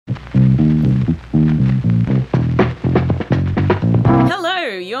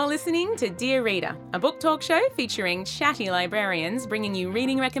listening to Dear Reader, a book talk show featuring chatty librarians bringing you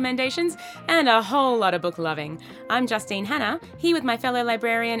reading recommendations and a whole lot of book loving. I'm Justine Hanna, here with my fellow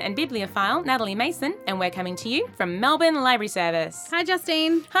librarian and bibliophile, Natalie Mason, and we're coming to you from Melbourne Library Service. Hi,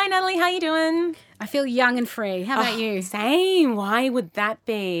 Justine. Hi, Natalie. How you doing? I feel young and free. How about you? Same. Why would that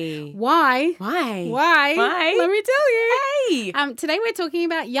be? Why? Why? Why? Let me tell you. Hey! Today we're talking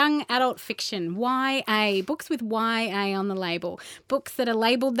about young adult fiction, YA, books with YA on the label. Books that are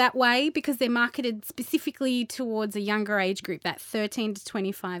labelled that way because they're marketed specifically towards a younger age group, that 13 to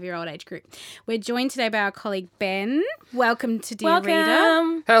 25-year-old age group. We're joined today by our colleague Ben. Welcome to Dear Reader.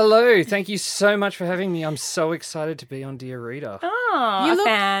 Welcome. Hello. Thank you so much for having me. I'm so excited to be on Dear Reader. Oh, a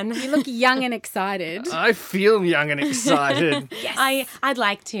fan. You look young and excited. I feel young and excited. Yes. I'd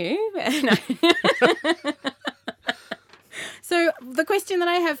like to. No. So the question that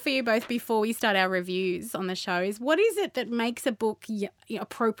I have for you both before we start our reviews on the show is, what is it that makes a book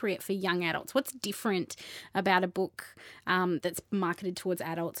appropriate for young adults? What's different about a book that's marketed towards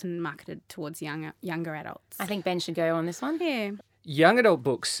adults and marketed towards younger adults? I think Ben should go on this one. Yeah. Young adult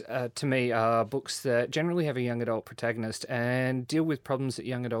books, to me, are books that generally have a young adult protagonist and deal with problems that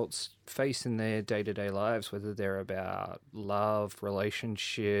young adults face in their day-to-day lives, whether they're about love,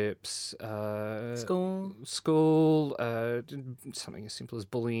 relationships, School, something as simple as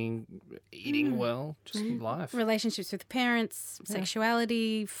bullying, eating well, just life. Relationships with parents,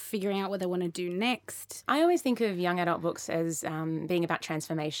 sexuality, figuring out what they want to do next. I always think of young adult books as being about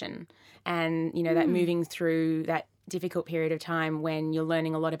transformation and, that moving through that difficult period of time when you're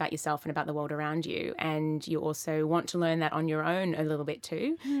learning a lot about yourself and about the world around you, and you also want to learn that on your own a little bit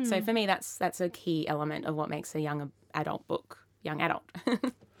too. So for me, that's a key element of what makes a young adult book young adult.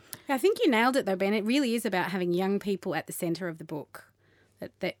 I think you nailed it though, Ben. It really is about having young people at the centre of the book.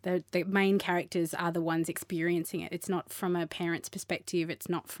 That the main characters are the ones experiencing it. It's not from a parent's perspective. It's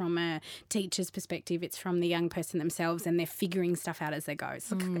not from a teacher's perspective. It's from the young person themselves, and they're figuring stuff out as they go.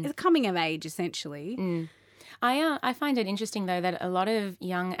 So it's a coming of age, essentially. I find it interesting, though, that a lot of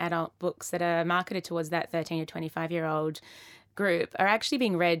young adult books that are marketed towards that 13 to 25-year-old group are actually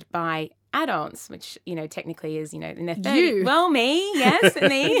being read by adults, which, technically is, in their 30s. You. Well, me, yes,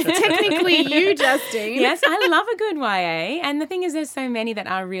 me. Technically you, Justine. Yes, I love a good YA. And the thing is, there's so many that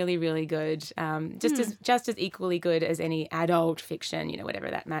are really, really good, just as equally good as any adult fiction,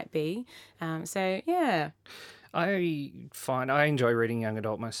 whatever that might be. So, yeah. I enjoy reading young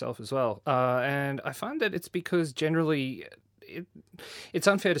adult myself as well. And I find that it's because generally it's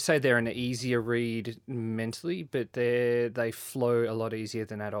unfair to say they're an easier read mentally, but they flow a lot easier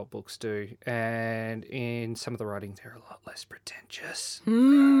than adult books do. And in some of the writing, they're a lot less pretentious.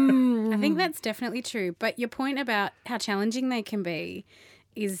 I think that's definitely true. But your point about how challenging they can be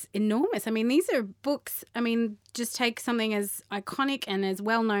is enormous. I mean, these are books, just take something as iconic and as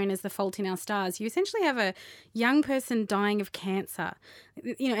well known as The Fault in Our Stars. You essentially have a young person dying of cancer,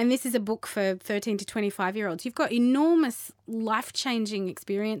 and this is a book for 13 to 25-year-olds. You've got enormous life-changing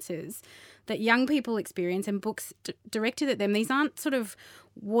experiences that young people experience and books directed at them. These aren't sort of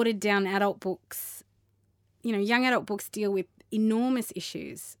watered-down adult books. Young adult books deal with enormous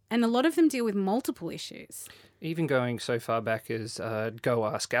issues, and a lot of them deal with multiple issues. Even going so far back as Go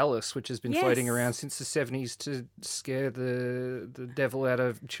Ask Alice, which has been floating around since the 70s to scare the devil out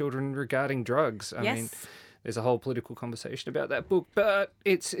of children regarding drugs. I mean, there's a whole political conversation about that book, but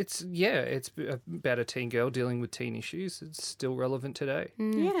it's about a teen girl dealing with teen issues. It's still relevant today.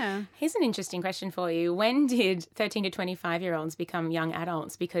 Yeah. Here's an interesting question for you. When did 13 to 25-year-olds become young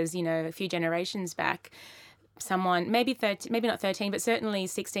adults? Because, a few generations back, someone, maybe not 13, but certainly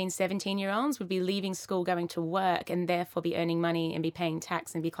 16, 17-year-olds would be leaving school, going to work, and therefore be earning money and be paying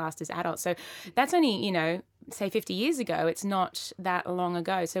tax and be classed as adults. So that's only, say 50 years ago. It's not that long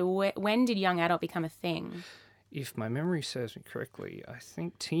ago. So when did young adult become a thing? If my memory serves me correctly, I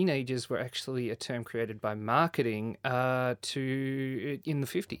think teenagers were actually a term created by marketing in the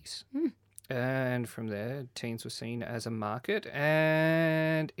 50s. And from there, teens were seen as a market,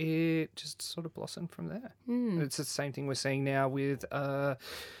 and it just sort of blossomed from there. It's the same thing we're seeing now with the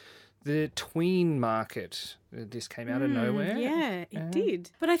tween market. This came out of nowhere. Yeah, it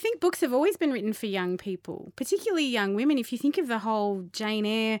did. But I think books have always been written for young people, particularly young women. If you think of the whole Jane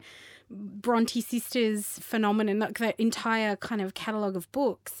Eyre, Bronte sisters phenomenon, like that entire kind of catalogue of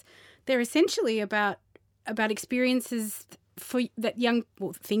books, they're essentially about experiences things that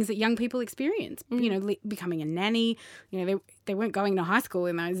young people experience, becoming a nanny. They weren't going to high school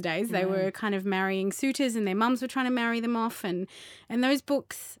in those days. They were kind of marrying suitors, and their mums were trying to marry them off. And those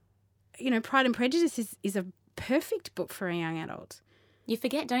books, Pride and Prejudice is a perfect book for a young adult. You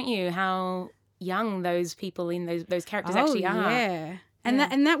forget, don't you, how young those people in those characters actually are. Yeah.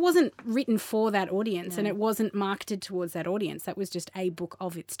 And that wasn't written for that audience, and it wasn't marketed towards that audience. That was just a book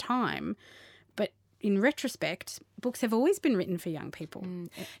of its time. But in retrospect, books have always been written for young people.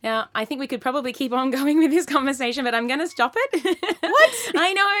 Now, I think we could probably keep on going with this conversation, but I'm going to stop it. What?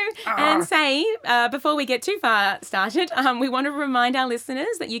 I know. And say, before we get too far started, we want to remind our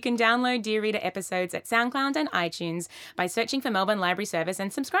listeners that you can download Dear Reader episodes at SoundCloud and iTunes by searching for Melbourne Library Service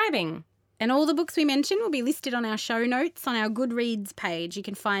and subscribing. And all the books we mentioned will be listed on our show notes on our Goodreads page. You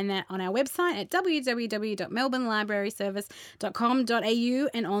can find that on our website at www.melbournelibraryservice.com.au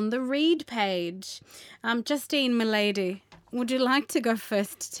and on the read page. Justine, milady, would you like to go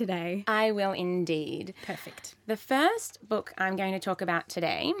first today? I will indeed. Perfect. The first book I'm going to talk about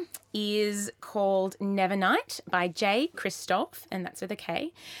today is called Nevernight by Jay Kristoff, and that's with a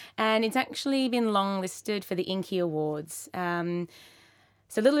K. And it's actually been longlisted for the Inky Awards.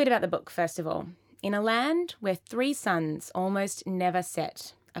 So a little bit about the book, first of all. In a land where 3 suns almost never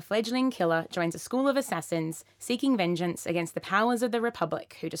set, a fledgling killer joins a school of assassins seeking vengeance against the powers of the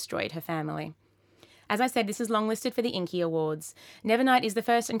Republic who destroyed her family. As I said, this is longlisted for the Inky Awards. Nevernight is the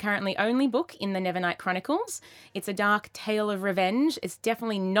first and currently only book in the Nevernight Chronicles. It's a dark tale of revenge. It's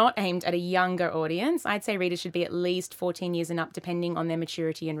definitely not aimed at a younger audience. I'd say readers should be at least 14 years and up, depending on their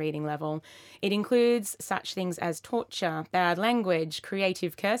maturity and reading level. It includes such things as torture, bad language,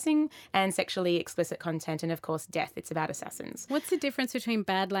 creative cursing, and sexually explicit content, and of course death. It's about assassins. What's the difference between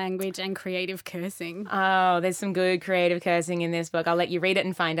bad language and creative cursing? Oh, there's some good creative cursing in this book. I'll let you read it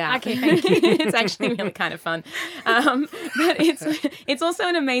and find out. Okay, thank you. It's actually really kind of fun. But it's also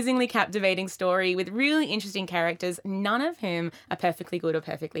an amazingly captivating story with really interesting characters, none of whom are perfectly good or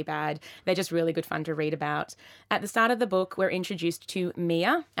perfectly bad. They're just really good fun to read about. At the start of the book, we're introduced to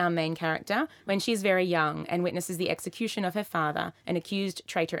Mia, our main character, when she's very young and witnesses the execution of her father, an accused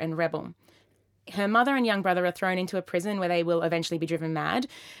traitor and rebel. Her mother and young brother are thrown into a prison where they will eventually be driven mad,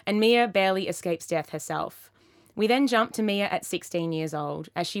 and Mia barely escapes death herself. We then jump to Mia at 16 years old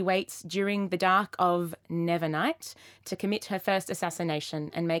as she waits during the dark of Nevernight to commit her first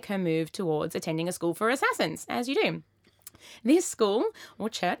assassination and make her move towards attending a school for assassins, as you do. This school, or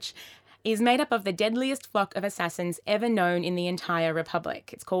church, is made up of the deadliest flock of assassins ever known in the entire Republic.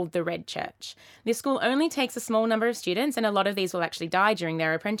 It's called the Red Church. This school only takes a small number of students, and a lot of these will actually die during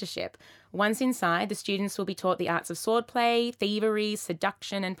their apprenticeship. Once inside, the students will be taught the arts of swordplay, thievery,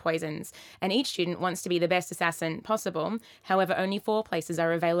 seduction, and poisons, and each student wants to be the best assassin possible. However, only 4 places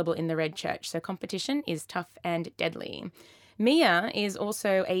are available in the Red Church, so competition is tough and deadly. Mia is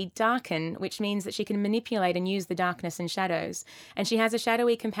also a Darken, which means that she can manipulate and use the darkness and shadows. And she has a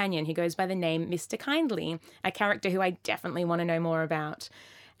shadowy companion who goes by the name Mr. Kindly, a character who I definitely want to know more about.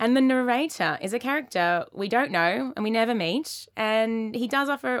 And the narrator is a character we don't know and we never meet. And he does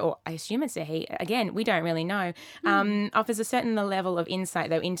offer, or I assume it's a he, again, we don't really know, offers a certain level of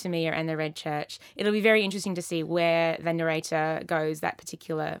insight, though, into Mia and the Red Church. It'll be very interesting to see where the narrator goes, that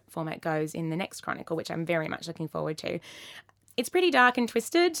particular format goes in the next chronicle, which I'm very much looking forward to. It's pretty dark and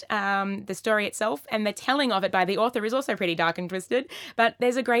twisted, the story itself, and the telling of it by the author is also pretty dark and twisted, but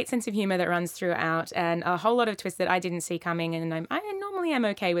there's a great sense of humour that runs throughout and a whole lot of twists that I didn't see coming, and I normally am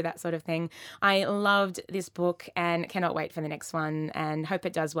okay with that sort of thing. I loved this book and cannot wait for the next one and hope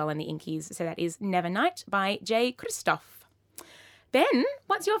it does well in the Inkies. So that is Nevernight by Jay Kristoff. Ben,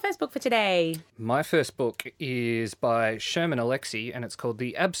 what's your first book for today? My first book is by Sherman Alexie, and it's called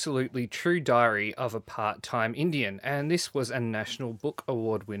The Absolutely True Diary of a Part-Time Indian, and this was a National Book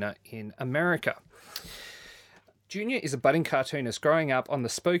Award winner in America. Junior is a budding cartoonist growing up on the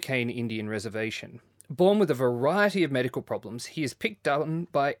Spokane Indian Reservation. Born with a variety of medical problems, he is picked on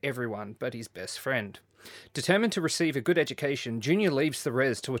by everyone but his best friend. Determined to receive a good education, Junior leaves the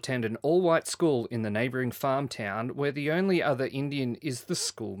res to attend an all-white school in the neighbouring farm town where the only other Indian is the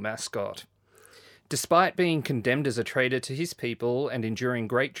school mascot. Despite being condemned as a traitor to his people and enduring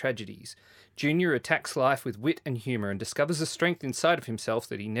great tragedies, Junior attacks life with wit and humour and discovers a strength inside of himself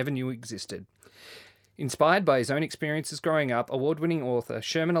that he never knew existed. Inspired by his own experiences growing up, award-winning author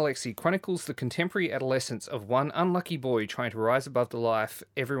Sherman Alexie chronicles the contemporary adolescence of one unlucky boy trying to rise above the life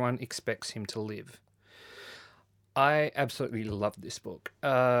everyone expects him to live. I absolutely love this book.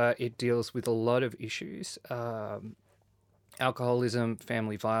 It deals with a lot of issues. Alcoholism,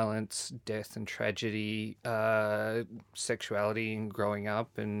 family violence, death and tragedy, sexuality and growing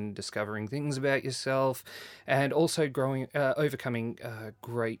up and discovering things about yourself, and also overcoming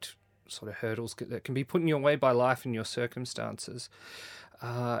great sort of hurdles that can be put in your way by life and your circumstances.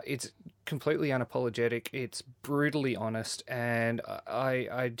 It's completely unapologetic. It's brutally honest, and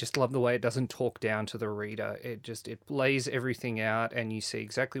I just love the way it doesn't talk down to the reader. It lays everything out, and you see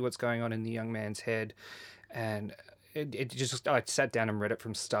exactly what's going on in the young man's head, and I sat down and read it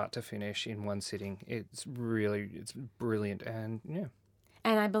from start to finish in one sitting. It's brilliant, and yeah.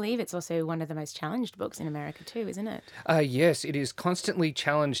 And I believe it's also one of the most challenged books in America too, isn't it? Yes, it is constantly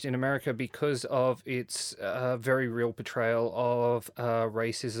challenged in America because of its very real portrayal of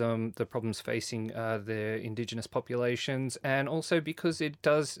racism, the problems facing the indigenous populations, and also because it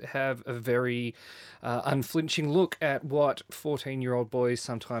does have a very unflinching look at what 14-year-old boys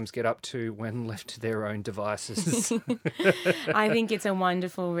sometimes get up to when left to their own devices. I think it's a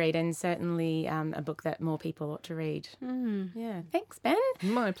wonderful read, and certainly a book that more people ought to read. Yeah. Thanks, Ben.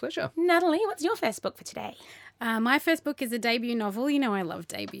 My pleasure. Natalie, what's your first book for today? My first book is a debut novel. You know I love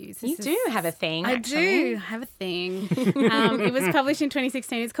debuts. You do have a thing, I actually. do have a thing. It was published in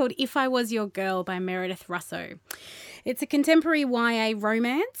 2016. It's called If I Was Your Girl by Meredith Russo. It's a contemporary YA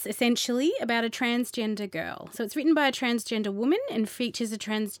romance, essentially, about a transgender girl. So it's written by a transgender woman and features a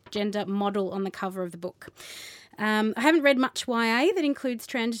transgender model on the cover of the book. I haven't read much YA that includes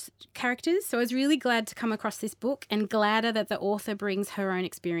trans characters, so I was really glad to come across this book and gladder that the author brings her own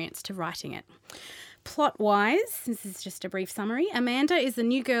experience to writing it. Plot-wise, this is just a brief summary, Amanda is a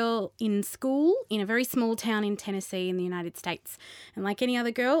new girl in school in a very small town in Tennessee in the United States. And like any other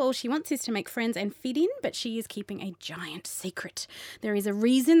girl, all she wants is to make friends and fit in, but she is keeping a giant secret. There is a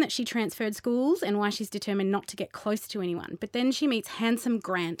reason that she transferred schools and why she's determined not to get close to anyone. But then she meets handsome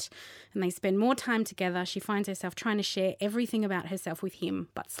Grant and they spend more time together. She finds herself trying to share everything about herself with him,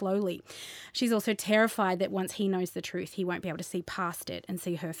 but slowly. She's also terrified that once he knows the truth, he won't be able to see past it and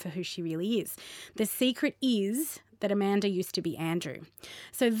see her for who she really is. The secret is that Amanda used to be Andrew.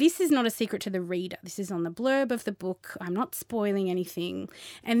 So this is not a secret to the reader. This is on the blurb of the book. I'm not spoiling anything.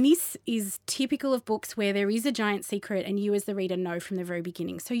 And this is typical of books where there is a giant secret and you as the reader know from the very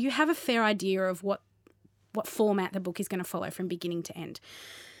beginning. So you have a fair idea of what format the book is going to follow from beginning to end.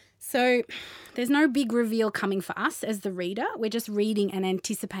 So there's no big reveal coming for us as the reader. We're just reading and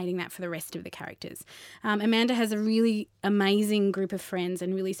anticipating that for the rest of the characters. Amanda has a really amazing group of friends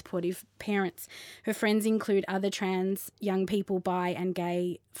and really supportive parents. Her friends include other trans young people, bi and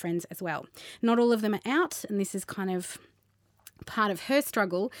gay friends as well. Not all of them are out, and this is kind of part of her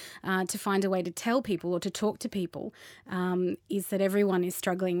struggle to find a way to tell people or to talk to people is that everyone is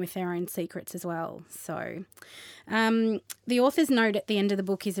struggling with their own secrets as well. So the author's note at the end of the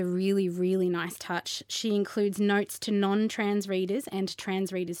book is a really, really nice touch. She includes notes to non-trans readers and to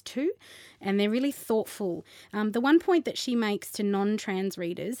trans readers too, and they're really thoughtful. The one point that she makes to non-trans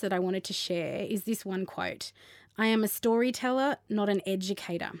readers that I wanted to share is this one quote: "I am a storyteller, not an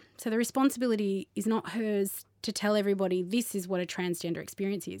educator." So the responsibility is not hers to tell everybody this is what a transgender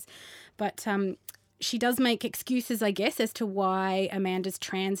experience is. But she does make excuses, I guess, as to why Amanda's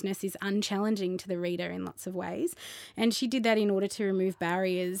transness is unchallenging to the reader in lots of ways. And she did that in order to remove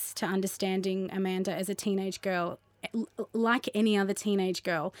barriers to understanding Amanda as a teenage girl, like any other teenage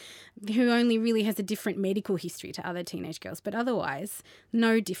girl who only really has a different medical history to other teenage girls, but otherwise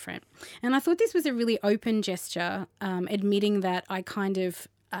no different. And I thought this was a really open gesture, admitting that I kind of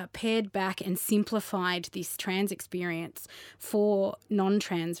pared back and simplified this trans experience for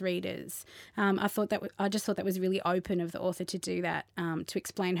non-trans readers. I just thought that was really open of the author to do that, to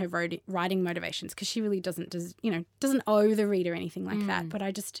explain her writing motivations, because she really doesn't owe the reader anything like that. But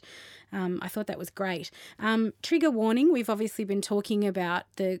I thought that was great. Trigger warning, we've obviously been talking about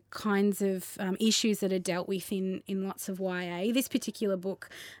the kinds of issues that are dealt with in lots of YA. This particular book,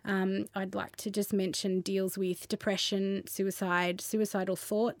 I'd like to just mention, deals with depression, suicide, suicidal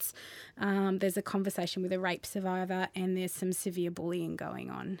thoughts. There's a conversation with a rape survivor, and there's some severe bullying going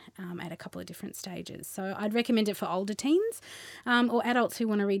on at a couple of different stages. So I'd recommend it for older teens or adults who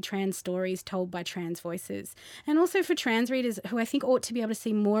want to read trans stories told by trans voices, and also for trans readers who I think ought to be able to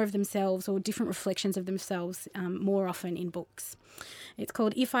see more of themselves or different reflections of themselves more often in books. It's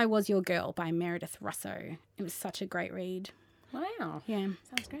called If I Was Your Girl by Meredith Russo. It was such a great read. Wow. Yeah.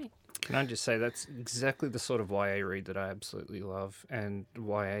 Sounds great. Can I just say that's exactly the sort of YA read that I absolutely love, and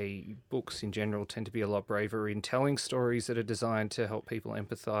YA books in general tend to be a lot braver in telling stories that are designed to help people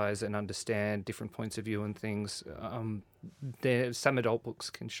empathise and understand different points of view and things. Some adult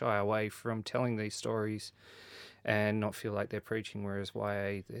books can shy away from telling these stories and not feel like they're preaching, whereas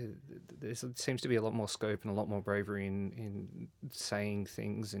YA, there seems to be a lot more scope and a lot more bravery in saying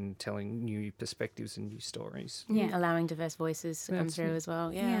things and telling new perspectives and new stories. Yeah, allowing diverse voices to come through as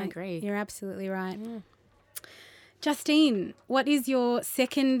well. Yeah, I agree. You're absolutely right. Yeah. Justine, what is your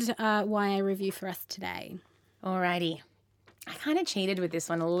second YA review for us today? Alrighty. I kind of cheated with this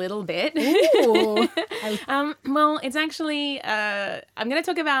one a little bit. Ooh. Well, it's actually, I'm going to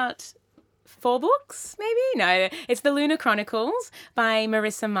talk about 4 books, maybe? No, it's The Lunar Chronicles by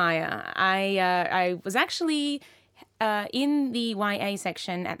Marissa Meyer. I was actually in the YA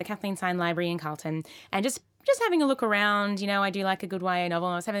section at the Kathleen Syme Library in Carlton and just having a look around. I do like a good YA novel.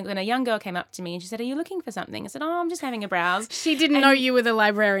 I was when a young girl came up to me and she said, "Are you looking for something?" I said, "Oh, I'm just having a browse." She didn't know you were the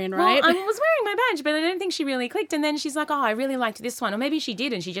librarian, right? Well, I was wearing my badge, but I don't think she really clicked. And then she's like, "Oh, I really liked this one." Or maybe she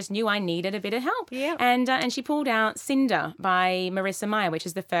did and she just knew I needed a bit of help. Yeah. And she pulled out Cinder by Marissa Meyer, which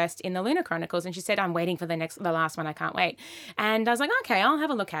is the first in the Lunar Chronicles. And she said, "I'm waiting for the last one. I can't wait." And I was like, "Okay, I'll have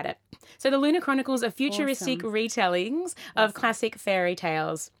a look at it." So the Lunar Chronicles are futuristic retellings of classic fairy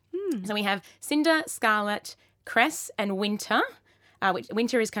tales. So we have Cinder, Scarlet, Cress and Winter, which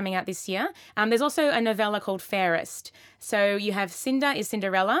Winter is coming out this year. There's also a novella called Fairest. So you have Cinder is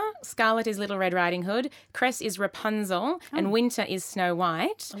Cinderella, Scarlet is Little Red Riding Hood, Cress is Rapunzel, and Winter is Snow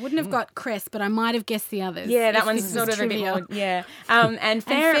White. I wouldn't have got Cress, but I might have guessed the others. Yeah, that one's sort of trivia. a bit more, yeah. And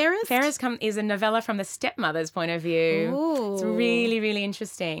Fairest? Fairest is a novella from the stepmother's point of view. Ooh. It's really, really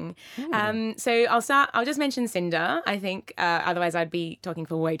interesting. So I'll just mention Cinder, I think, otherwise I'd be talking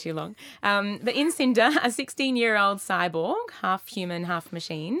for way too long. But in Cinder, a 16-year-old cyborg, half human, half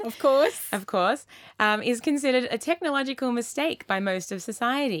machine. Of course, is considered a technological mistake by most of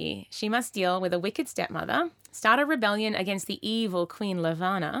society. She must deal with a wicked stepmother, start a rebellion against the evil Queen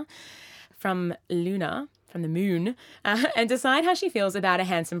Levana from Luna, from the moon, and decide how she feels about a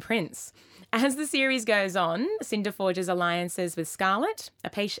handsome prince. As the series goes on, Cinder forges alliances with Scarlet,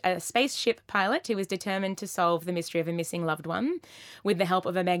 a spaceship pilot who is determined to solve the mystery of a missing loved one, with the help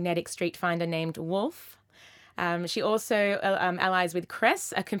of a magnetic street finder named Wolf. She also allies with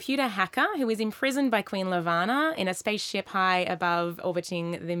Cress, a computer hacker who is imprisoned by Queen Levana in a spaceship high above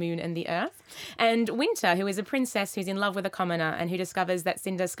orbiting the moon and the Earth. And Winter, who is a princess who's in love with a commoner and who discovers that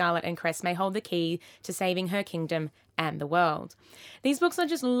Cinder, Scarlet and Cress may hold the key to saving her kingdom and the world. These books are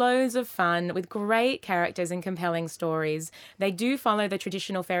just loads of fun with great characters and compelling stories. They do follow the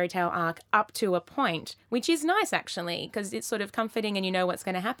traditional fairy tale arc up to a point, which is nice actually, because it's sort of comforting and you know what's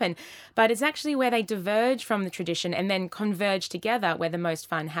going to happen. But it's actually where they diverge from the tradition and then converge together where the most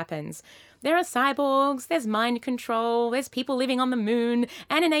fun happens. There are cyborgs, there's mind control, there's people living on the moon,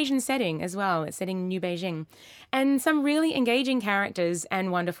 and an Asian setting as well. It's set in New Beijing. And some really engaging characters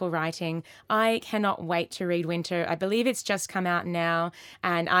and wonderful writing. I cannot wait to read Winter. I believe it's just come out now,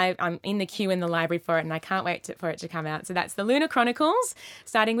 and I'm in the queue in the library for it, and I can't wait for it to come out. So that's the Lunar Chronicles,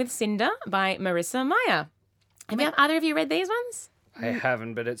 starting with Cinder by Marissa Meyer. Have either of you read these ones? I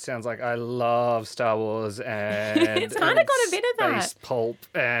haven't, but it sounds like I love Star Wars and it's kind of got a bit of that. Space pulp,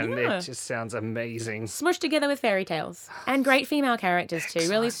 and it just sounds amazing. Smushed together with fairy tales and great female characters too. Excellent.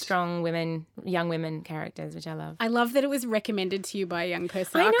 Really strong women, young women characters, which I love. I love that it was recommended to you by a young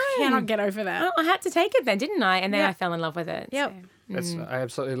person. I know. I cannot get over that. Oh, I had to take it then, didn't I? And then I fell in love with it. Yep. So. I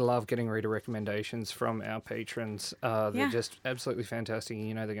absolutely love getting reader recommendations from our patrons. They're just absolutely fantastic, and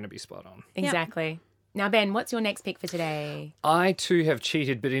you know they're going to be spot on. Exactly. Now, Ben, what's your next pick for today? I too have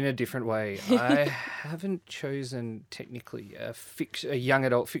cheated, but in a different way. I haven't chosen technically a young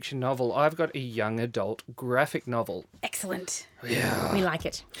adult fiction novel. I've got a young adult graphic novel. Excellent. Yeah. We like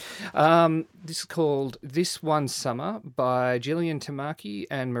it. This is called This One Summer by Gillian Tamaki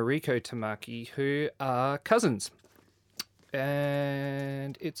and Mariko Tamaki, who are cousins.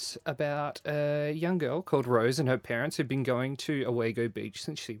 And it's about a young girl called Rose and her parents who've been going to Owego Beach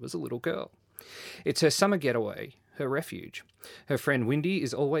since she was a little girl. It's her summer getaway, her refuge. Her friend Windy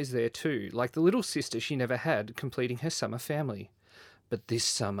is always there too, like the little sister she never had, completing her summer family. But this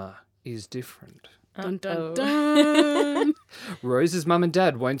summer is different. Dun, dun, dun. Rose's mum and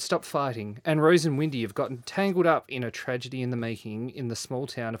dad won't stop fighting, and Rose and Windy have gotten tangled up in a tragedy in the making in the small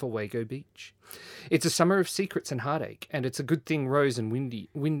town of Owego Beach. It's a summer of secrets and heartache, and it's a good thing Rose and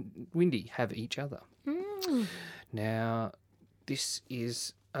Windy have each other. Now, this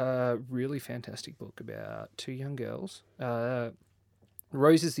is a really fantastic book about two young girls.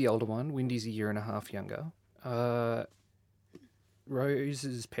 Rose is the older one. Windy's a year and a half younger.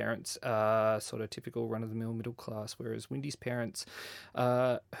 Rose's parents are sort of typical run-of-the-mill middle class, whereas Windy's parents,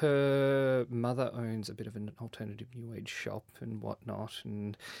 her mother owns a bit of an alternative new age shop and whatnot.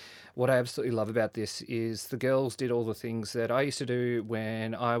 And what I absolutely love about this is the girls did all the things that I used to do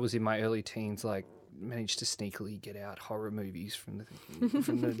when I was in my early teens, like managed to sneakily get out horror movies from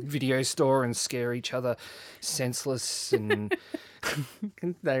the video store and scare each other senseless, and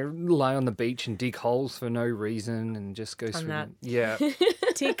they lie on the beach and dig holes for no reason and just go through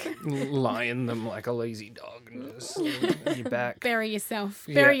Tick. lie in them like a lazy dog and just on your back, Bury yourself.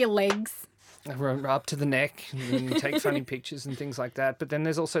 Bury your legs. Up to the neck and take funny pictures and things like that. But then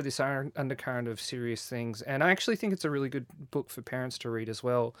there's also this undercurrent of serious things, and I actually think it's a really good book for parents to read as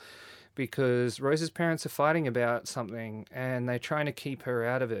well, because Rose's parents are fighting about something and they're trying to keep her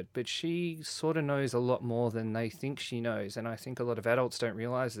out of it, but she sort of knows a lot more than they think she knows, and I think a lot of adults don't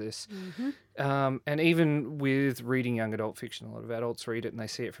realise this. And even with reading young adult fiction, a lot of adults read it and they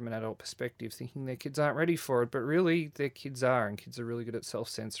see it from an adult perspective, thinking their kids aren't ready for it, but really their kids are, and kids are really good at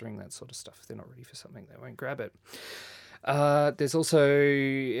self-censoring that sort of stuff. If they're not ready for something, they won't grab it. There's also,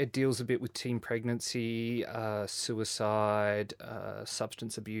 it deals a bit with teen pregnancy, suicide,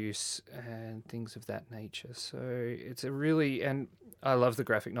 substance abuse, and things of that nature. So it's a really, and I love the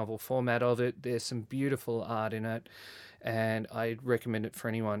graphic novel format of it. There's some beautiful art in it, and I'd recommend it for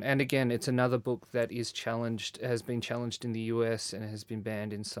anyone. And again, it's another book that is has been challenged in the US and has been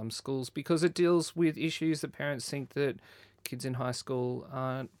banned in some schools because it deals with issues that parents think that kids in high school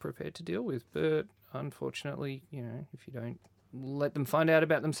aren't prepared to deal with. But unfortunately, if you don't let them find out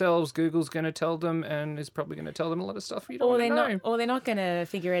about themselves, Google's going to tell them and is probably going to tell them a lot of stuff you don't want to know. Or they're not going to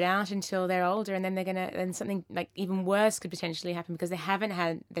figure it out until they're older, and then then something like even worse could potentially happen because they haven't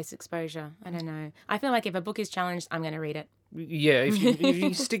had this exposure. I don't know. I feel like if a book is challenged, I'm going to read it. Yeah, if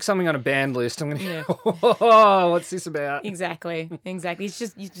you stick something on a banned list, I'm going to go, oh, what's this about? Exactly. It's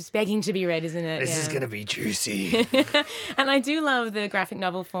just begging to be read, isn't it? This is going to be juicy. And I do love the graphic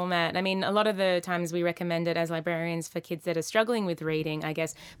novel format. I mean, a lot of the times we recommend it as librarians for kids that are struggling with reading, I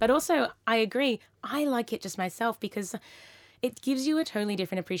guess. But also, I agree, I like it just myself because it gives you a totally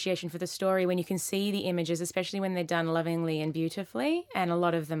different appreciation for the story when you can see the images, especially when they're done lovingly and beautifully. And a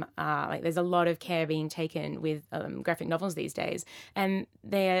lot of them are, there's a lot of care being taken with graphic novels these days. And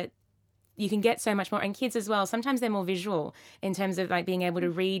you can get so much more. And kids as well, sometimes they're more visual in terms of being able to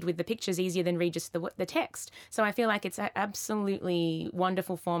read with the pictures easier than read just the text. So I feel like it's an absolutely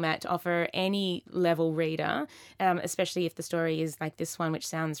wonderful format to offer any level reader, especially if the story is like this one, which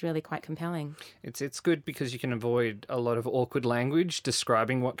sounds really quite compelling. It's good because you can avoid a lot of awkward language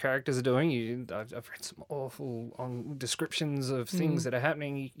describing what characters are doing. I've read some awful descriptions of things that are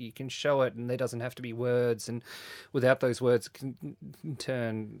happening. You can show it, and there doesn't have to be words. And without those words, it can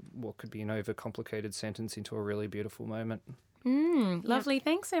turn what could be an overcomplicated sentence into a really beautiful moment. Lovely.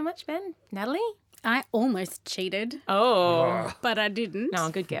 Thanks so much, Ben. Natalie? I almost cheated. Oh. But I didn't. No,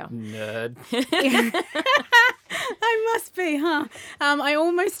 good girl. Nerd. I must be, huh? I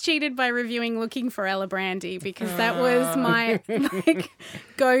almost cheated by reviewing Looking for Ella Brandy because that was my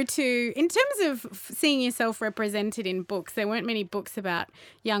go-to. In terms of seeing yourself represented in books, there weren't many books about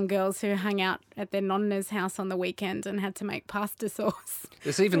young girls who hung out at their nonna's house on the weekend and had to make pasta sauce.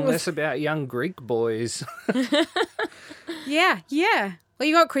 There's even less about young Greek boys. Yeah. Well,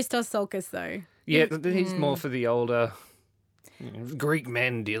 you got Christos Sulkas, though. Yeah, he's more for the older Greek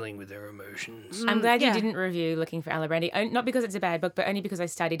men dealing with their emotions. I'm glad you didn't review Looking for Ella Brandy. Not because it's a bad book, but only because I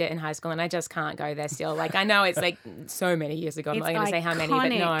studied it in high school and I just can't go there still. I know it's so many years ago. I'm not going to say how many,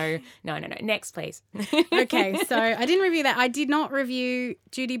 but no. Next, please. Okay, so I didn't review that. I did not review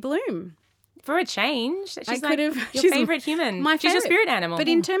Judy Blume. For a change. She's your she's favourite human. My She's your spirit animal. But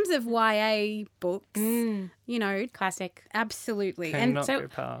in terms of YA books, classic. Absolutely. Cannot go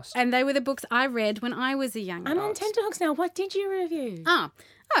past. And they were the books I read when I was a young adult. I'm on tenterhooks now. What did you review? Oh,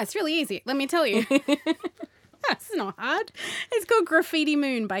 it's really easy. Let me tell you. It's not hard. It's called Graffiti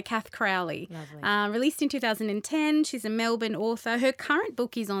Moon by Kath Crowley. Lovely. Released in 2010. She's a Melbourne author. Her current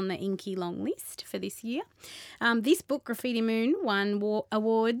book is on the Inky long list for this year. This book, Graffiti Moon, won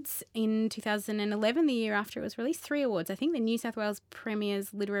awards in 2011, the year after it was released. 3 awards. I think the New South Wales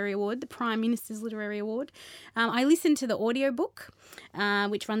Premier's Literary Award, the Prime Minister's Literary Award. I listened to the audiobook,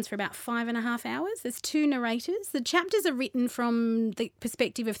 which runs for about 5.5 hours. There's 2 narrators. The chapters are written from the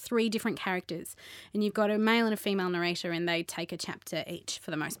perspective of 3 different characters. And you've got a male and a female narrator, and they take a chapter each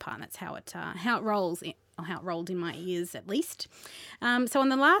for the most part. That's how it rolls, or how it rolled in my ears at least. So on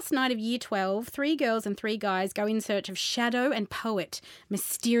the last night of Year 12, 3 girls and 3 guys go in search of Shadow and Poet,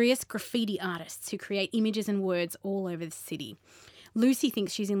 mysterious graffiti artists who create images and words all over the city. Lucy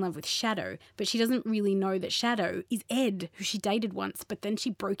thinks she's in love with Shadow, but she doesn't really know that Shadow is Ed, who she dated once, but then she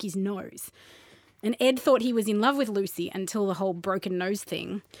broke his nose. And Ed thought he was in love with Lucy until the whole broken nose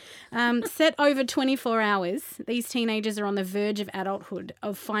thing. Set over 24 hours, these teenagers are on the verge of adulthood,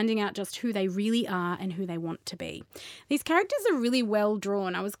 of finding out just who they really are and who they want to be. These characters are really well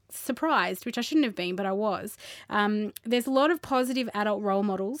drawn. I was surprised, which I shouldn't have been, but I was. There's a lot of positive adult role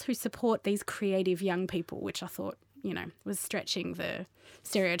models who support these creative young people, which I thought, was stretching the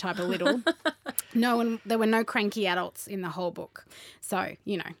stereotype a little. There were no cranky adults in the whole book. So,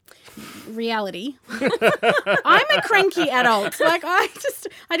 reality. I'm a cranky adult. I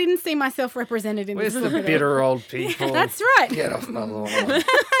didn't see myself represented in Where's this book. the bitter old people? That's right. Get off my lawn.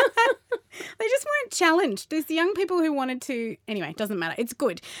 They just weren't challenged. There's young people who wanted to... Anyway, it doesn't matter. It's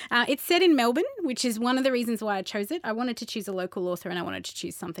good. It's set in Melbourne, which is one of the reasons why I chose it. I wanted to choose a local author and I wanted to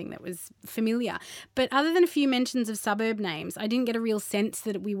choose something that was familiar. But other than a few mentions of suburb names, I didn't get a real sense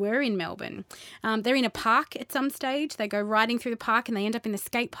that we were in Melbourne. They're in a park at some stage. They go riding through the park and they end up in the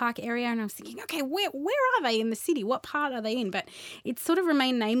skate park area. And I was thinking, okay, where are they in the city? What part are they in? But it sort of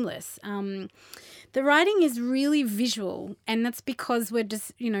remained nameless. The writing is really visual, and that's because we're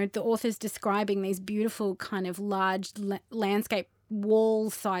just, the author's describing these beautiful kind of large landscape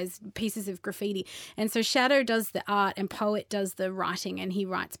wall-sized pieces of graffiti. And so Shadow does the art and Poet does the writing, and he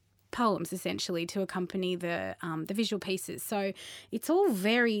writes poems essentially to accompany the visual pieces. So it's all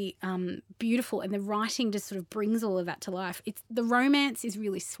very beautiful, and the writing just sort of brings all of that to life. The romance is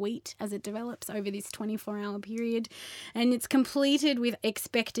really sweet as it develops over this 24-hour period, and it's completed with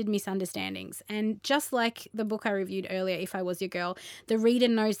expected misunderstandings. And just like the book I reviewed earlier, If I Was Your Girl, the reader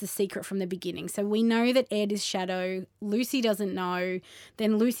knows the secret from the beginning. So we know that Ed is Shadow. Lucy doesn't know.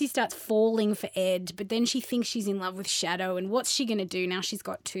 Then Lucy starts falling for Ed, but then she thinks she's in love with Shadow, and what's she going to do now she's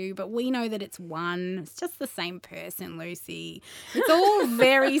got two? But we know that it's one. It's just the same person, Lucy. It's all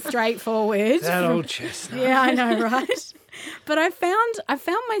very straightforward. That old chestnut. Yeah, I know, right? But I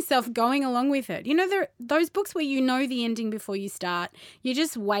found myself going along with it. Those books where you know the ending before you start. You're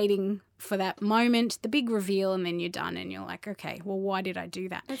just waiting for that moment, the big reveal, and then you're done and you're like, okay, well, why did I do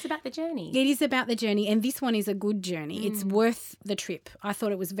that? It's about the journey. It is about the journey, and this one is a good journey. It's worth the trip. I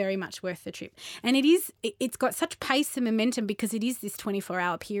thought it was very much worth the trip. And it's got such pace and momentum because it is this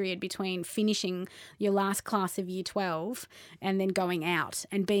 24-hour period between finishing your last class of year 12 and then going out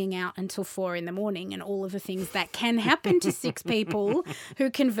and being out until 4 a.m, and all of the things that can happen to 6 people who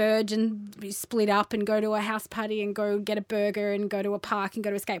converge and split up and go to a house party and go get a burger and go to a park and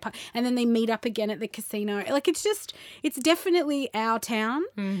go to a skate park, and then they meet up again at the casino. Like, it's definitely our town.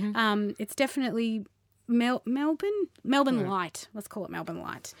 Mm-hmm. It's definitely Melbourne Light. Let's call it Melbourne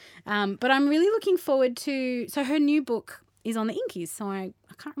Light. But I'm really looking forward to... So her new book is on the Inkies, so I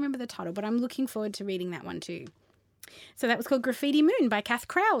can't remember the title, but I'm looking forward to reading that one too. So that was called Graffiti Moon by Kath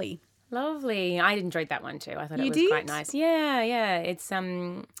Crowley. Lovely. I enjoyed that one too. I thought it was quite nice. Yeah. It's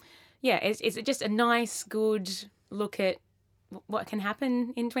it's just a nice, good look at what can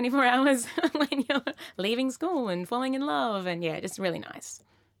happen in 24 hours when you're leaving school and falling in love, and just really nice.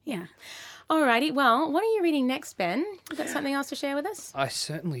 Yeah. Alrighty, well, what are you reading next, Ben? You got something else to share with us? I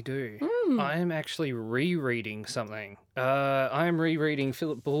certainly do. I am actually rereading something. I am rereading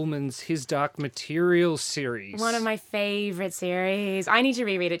Philip Pullman's His Dark Materials series. One of my favourite series. I need to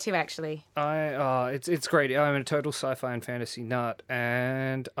reread it too, actually. It's great. I'm a total sci-fi and fantasy nut,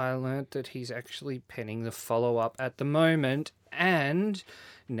 and I learnt that he's actually penning the follow-up at the moment, and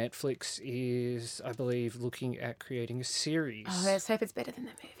Netflix is, I believe, looking at creating a series. Oh, let's hope it's better than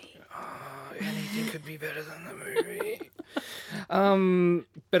the movie. Oh, anything could be better than the movie.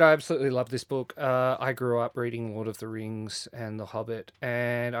 But I absolutely love this book. I grew up reading Lord of the Rings and The Hobbit,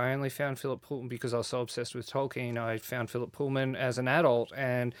 and I only found Philip Pullman because I was so obsessed with Tolkien. I found Philip Pullman as an adult,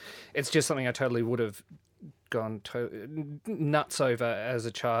 and it's just something I totally would have gone nuts over as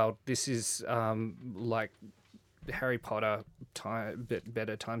a child. This is like Harry Potter,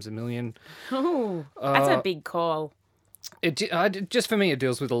 better times a million. Oh, that's a big call. Just for me, it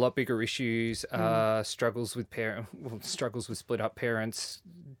deals with a lot bigger issues. Struggles with struggles with split up parents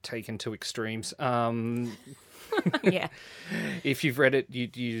taken to extremes. Yeah. If you've read it,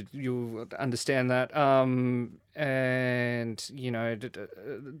 you'll understand that. And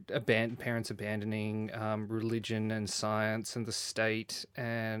parents abandoning religion and science and the state,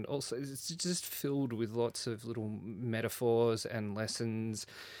 and also it's just filled with lots of little metaphors and lessons,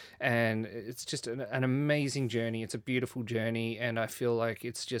 and it's just an amazing journey. It's a beautiful journey, and I feel like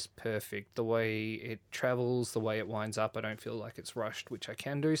it's just perfect. The way it travels, the way it winds up, I don't feel like it's rushed, which I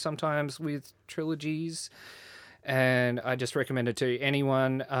can do sometimes with trilogies. And I just recommend it to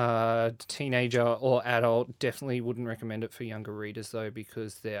anyone, teenager or adult. Definitely wouldn't recommend it for younger readers, though,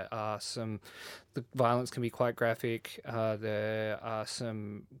 because the violence can be quite graphic. There are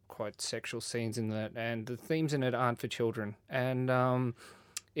some quite sexual scenes in that, and the themes in it aren't for children. And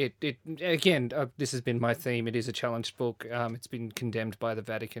it again, this has been my theme. It is a challenged book. It's been condemned by the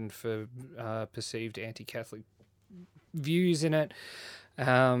Vatican for perceived anti-Catholic views in it.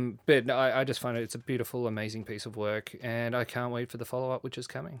 But I just find it's a beautiful, amazing piece of work, and I can't wait for the follow-up, which is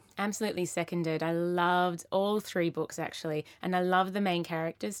coming. Absolutely seconded. I loved all 3 books, actually, and I love the main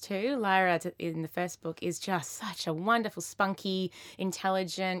characters too. Lyra in the first book is just such a wonderful, spunky,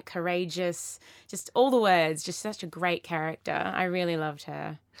 intelligent, courageous, just all the words, just such a great character. I really loved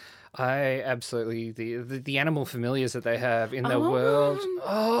her. I absolutely the animal familiars that they have in their world.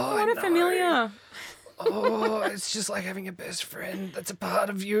 Oh, what a familiar. Oh, it's just like having a best friend that's a part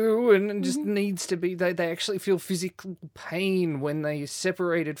of you and just needs to be. They actually feel physical pain when they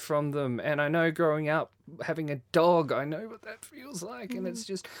separated from them. And I know growing up having a dog, I know what that feels like, and it's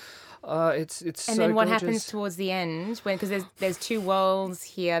just. It's and so then what gorgeous. happens towards the end when because there's two worlds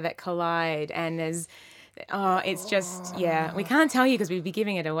here that collide and there's it's just we can't tell you because we'd be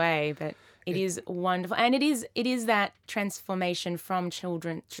giving it away, but it is wonderful, and it is that transformation from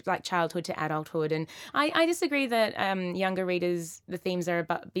childhood to adulthood. And I disagree that younger readers, the themes are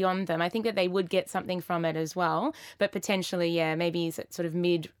beyond them. I think that they would get something from it as well, but potentially maybe sort of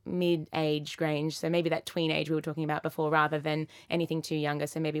mid age range. So maybe that tween age we were talking about before, rather than anything too younger.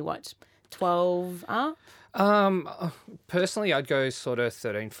 So maybe 12 up. Personally, I'd go sort of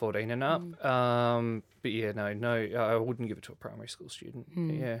 13, 14 and up. But yeah, no, I wouldn't give it to a primary school student.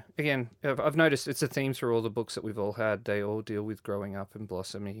 Yeah, again, I've noticed it's a theme through all the books that we've all had. They all deal with growing up and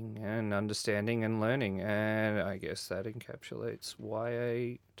blossoming and understanding and learning, and I guess that encapsulates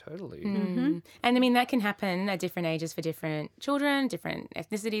YA totally. And I mean, that can happen at different ages for different children, different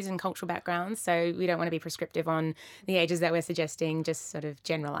ethnicities and cultural backgrounds. So we don't want to be prescriptive on the ages that we're suggesting, just sort of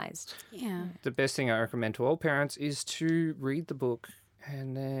generalised. Yeah. The best thing I recommend to all parents is to read the book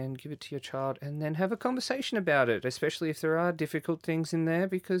and then give it to your child and then have a conversation about it, especially if there are difficult things in there,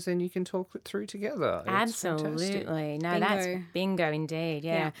 because then you can talk it through together. Absolutely. No, that's bingo indeed.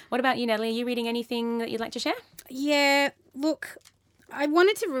 Yeah. Yeah. What about you, Natalie? Are you reading anything that you'd like to share? Yeah, look, I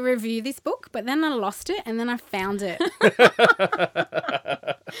wanted to review this book, but then I lost it and then I found it.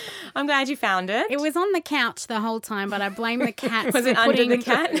 I'm glad you found it. It was on the couch the whole time, but I blame the cat. Was it under the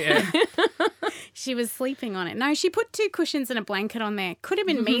cat? Yeah. She was sleeping on it. No, she put 2 cushions and a blanket on there. Could have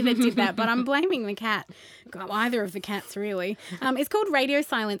been me that did that, but I'm blaming the cat. Either of the cats, really. It's called Radio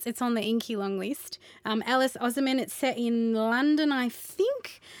Silence. It's on the Inky long list. Alice Oseman. It's set in London, I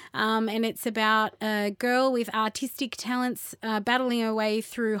think, and it's about a girl with artistic talents battling her way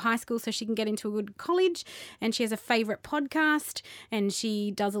through high school so she can get into a good college, and she has a favourite podcast, and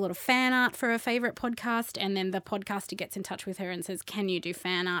she does a lot of fan art for her favourite podcast, and then the podcaster gets in touch with her and says, can you do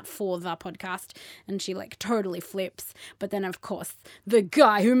fan art for the podcast? And she totally flips. But then, of course, the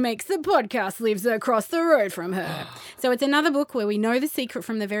guy who makes the podcast lives across the road from her. So it's another book where we know the secret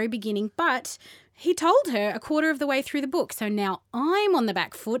from the very beginning, but he told her a quarter of the way through the book. So now I'm on the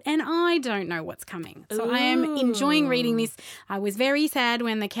back foot and I don't know what's coming. So I am enjoying reading this. I was very sad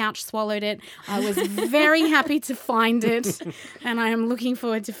when the couch swallowed it. I was very happy to find it. And I am looking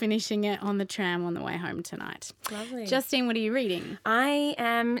forward to finishing it on the tram on the way home tonight. Lovely. Justine, what are you reading? I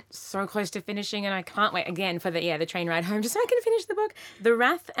am so close to finishing, and I can't wait again for the train ride home just so I can finish the book. The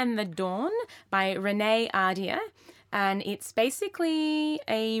Wrath and the Dawn by Renee Ahdieh. And it's basically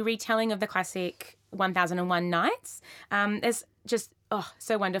a retelling of the classic 1001 Nights. It's just,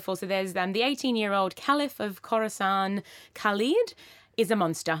 so wonderful. So there's the 18-year-old Caliph of Khorasan, Khalid, is a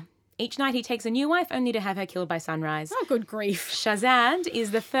monster. Each night he takes a new wife only to have her killed by sunrise. Oh, good grief. Shahzad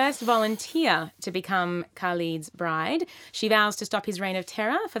is the first volunteer to become Khalid's bride. She vows to stop his reign of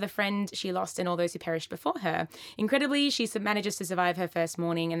terror for the friend she lost and all those who perished before her. Incredibly, she manages to survive her first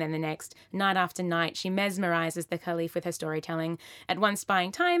morning, and then the next, night after night, she mesmerizes the Caliph with her storytelling, at once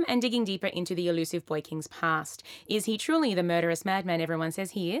buying time and digging deeper into the elusive Boy King's past. Is he truly the murderous madman everyone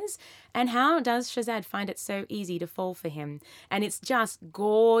says he is? And how does Shahzad find it so easy to fall for him? And it's just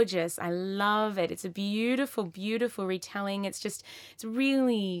gorgeous. I love it. It's a beautiful, beautiful retelling. It's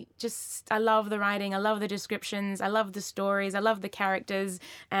really just, I love the writing. I love the descriptions. I love the stories. I love the characters.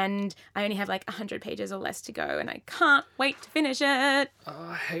 And I only have 100 pages or less to go, and I can't wait to finish it. Oh,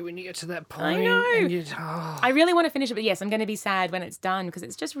 I hate when you get to that point. I know. And I really want to finish it, but yes, I'm going to be sad when it's done because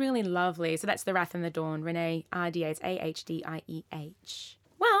it's just really lovely. So that's The Wrath and the Dawn, Renee Ahdieh. It's Ahdieh.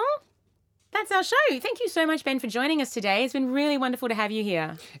 Well, that's our show. Thank you so much, Ben, for joining us today. It's been really wonderful to have you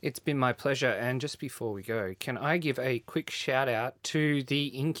here. It's been my pleasure. And just before we go, can I give a quick shout out to the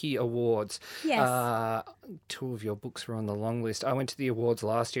Inky Awards? Yes. 2 of your books were on the long list. I went to the awards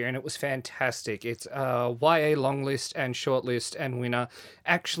last year and it was fantastic. It's YA long list and short list and winner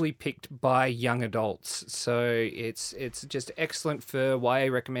actually picked by young adults. So it's just excellent for YA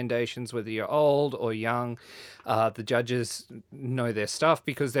recommendations, whether you're old or young. The judges know their stuff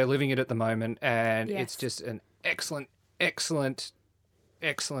because they're living it at the moment, and It's just an excellent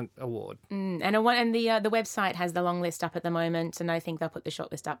award. And the website has the long list up at the moment, and I think they'll put the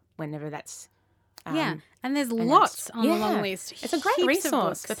short list up whenever that's and there's lots on the long list. It's a great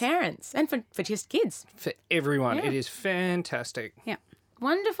resource for parents and for just kids. For everyone. Yeah. It is fantastic. Yeah.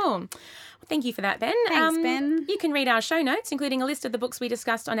 Wonderful. Thank you for that, Ben. Thanks, Ben. You can read our show notes, including a list of the books we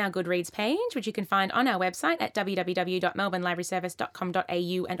discussed on our Goodreads page, which you can find on our website at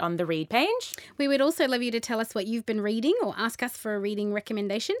www.melbournelibraryservice.com.au and on the Read page. We would also love you to tell us what you've been reading or ask us for a reading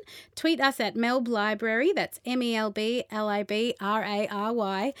recommendation. Tweet us at Melb Library, that's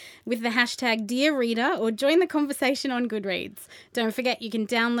MELBLIBRARY, with the hashtag Dear Reader, or join the conversation on Goodreads. Don't forget you can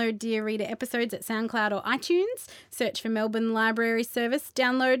download Dear Reader episodes at SoundCloud or iTunes. Search for Melbourne Library Service.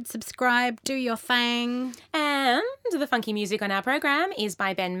 Download, subscribe, do your thing. And the funky music on our program is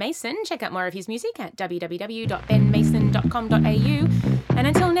by Ben Mason. Check out more of his music at www.benmason.com.au. And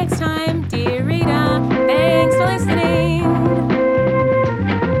until next time, dear